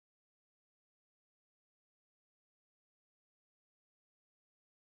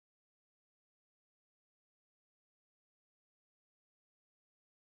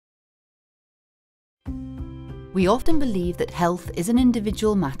We often believe that health is an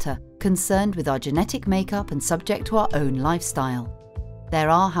individual matter concerned with our genetic makeup and subject to our own lifestyle. There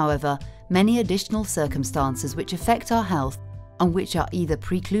are, however, many additional circumstances which affect our health and which are either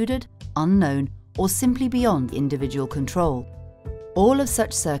precluded, unknown, or simply beyond individual control. All of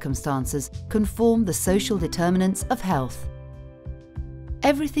such circumstances can form the social determinants of health.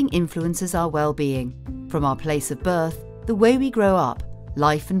 Everything influences our well-being, from our place of birth, the way we grow up,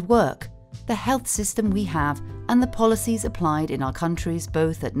 life and work, the health system we have, and the policies applied in our countries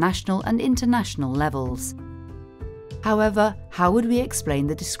both at national and international levels. However, how would we explain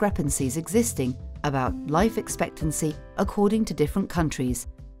the discrepancies existing about life expectancy according to different countries,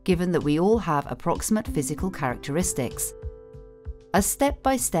 given that we all have approximate physical characteristics? A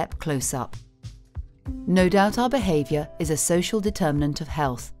step-by-step close-up. No doubt our behaviour is a social determinant of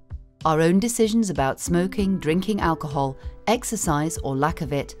health. Our own decisions about smoking, drinking alcohol, exercise or lack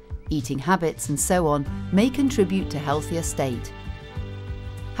of it, eating habits and so on may contribute to healthier state.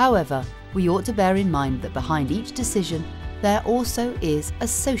 However, we ought to bear in mind that behind each decision there also is a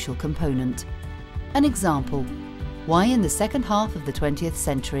social component. An example: why in the second half of the 20th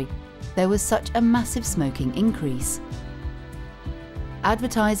century there was such a massive smoking increase.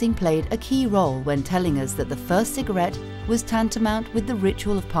 Advertising played a key role when telling us that the first cigarette was tantamount with the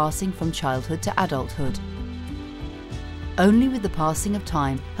ritual of passing from childhood to adulthood. Only with the passing of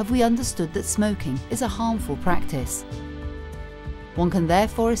time have we understood that smoking is a harmful practice. One can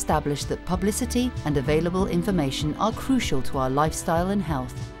therefore establish that publicity and available information are crucial to our lifestyle and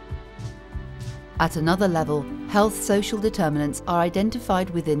health. At another level, health social determinants are identified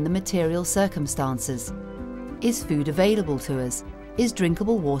within the material circumstances. Is food available to us? Is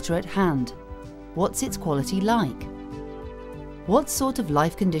drinkable water at hand? What's its quality like? What sort of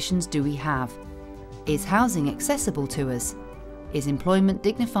life conditions do we have? Is housing accessible to us? Is employment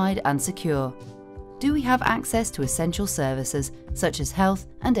dignified and secure? Do we have access to essential services such as health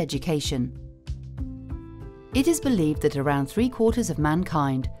and education? It is believed that around 3/4 of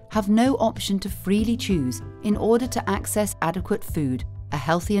mankind have no option to freely choose in order to access adequate food, a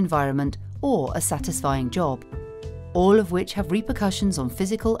healthy environment, or a satisfying job, all of which have repercussions on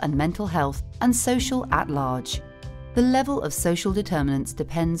physical and mental health and social at large. The level of social determinants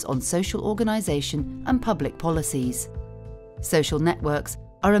depends on social organisation and public policies. Social networks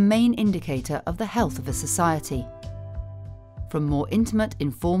are a main indicator of the health of a society. From more intimate,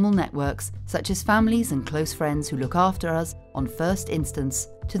 informal networks, such as families and close friends who look after us on first instance,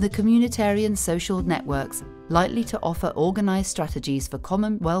 to the communitarian social networks likely to offer organised strategies for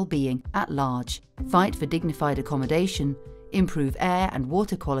common well-being at large, fight for dignified accommodation, improve air and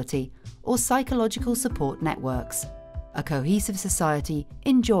water quality, or psychological support networks. A cohesive society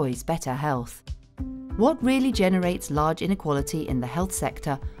enjoys better health. What really generates large inequality in the health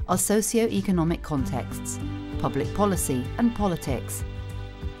sector are socio-economic contexts, public policy and politics.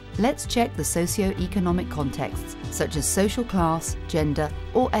 Let's check the socio-economic contexts such as social class, gender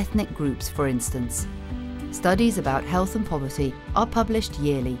or ethnic groups, for instance. Studies about health and poverty are published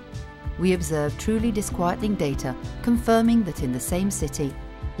yearly. We observe truly disquieting data confirming that in the same city,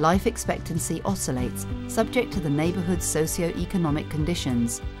 life expectancy oscillates subject to the neighbourhood's socio-economic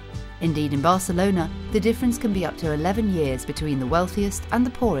conditions. Indeed, in Barcelona, the difference can be up to 11 years between the wealthiest and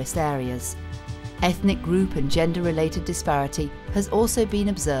the poorest areas. Ethnic group and gender-related disparity has also been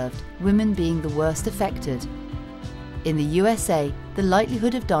observed, women being the worst affected. In the USA, the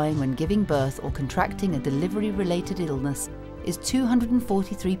likelihood of dying when giving birth or contracting a delivery-related illness is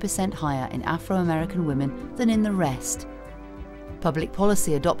 243% higher in Afro-American women than in the rest. Public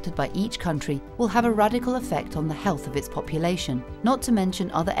policy adopted by each country will have a radical effect on the health of its population, not to mention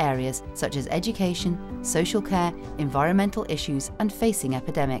other areas such as education, social care, environmental issues, and facing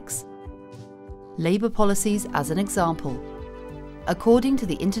epidemics. Labour policies as an example. According to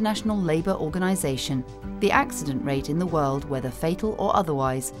the International Labour Organization, the accident rate in the world, whether fatal or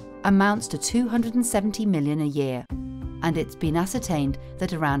otherwise, amounts to 270 million a year, and it's been ascertained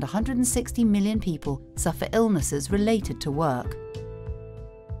that around 160 million people suffer illnesses related to work.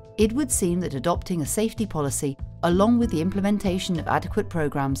 It would seem that adopting a safety policy, along with the implementation of adequate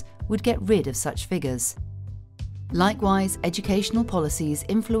programs, would get rid of such figures. Likewise, educational policies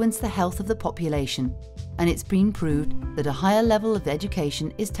influence the health of the population, and it's been proved that a higher level of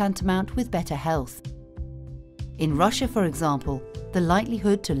education is tantamount with better health. In Russia, for example, the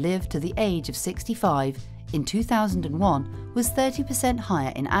likelihood to live to the age of 65 in 2001 was 30%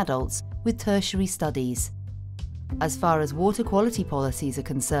 higher in adults with tertiary studies. As far as water quality policies are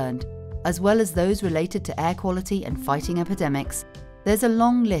concerned, as well as those related to air quality and fighting epidemics, there's a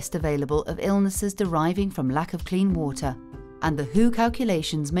long list available of illnesses deriving from lack of clean water, and the WHO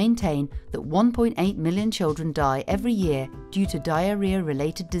calculations maintain that 1.8 million children die every year due to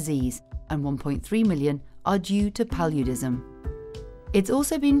diarrhea-related disease, and 1.3 million are due to paludism. It's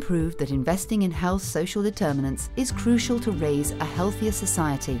also been proved that investing in health social determinants is crucial to raise a healthier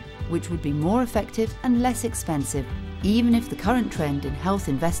society, which would be more effective and less expensive, even if the current trend in health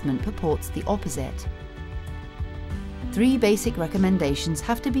investment purports the opposite. 3 basic recommendations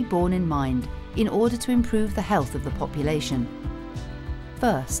have to be borne in mind in order to improve the health of the population.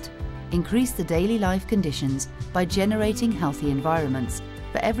 First, increase the daily life conditions by generating healthy environments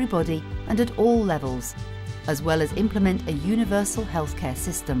for everybody and at all levels, as well as implement a universal healthcare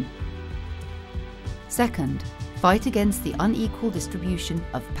system. Second, fight against the unequal distribution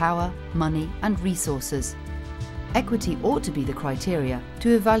of power, money and resources. Equity ought to be the criteria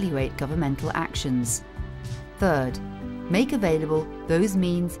to evaluate governmental actions. Third, make available those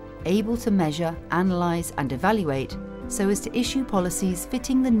means able to measure, analyse and evaluate so as to issue policies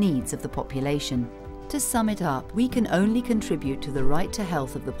fitting the needs of the population. To sum it up, we can only contribute to the right to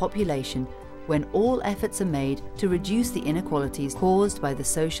health of the population when all efforts are made to reduce the inequalities caused by the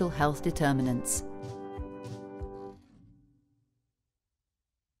social health determinants.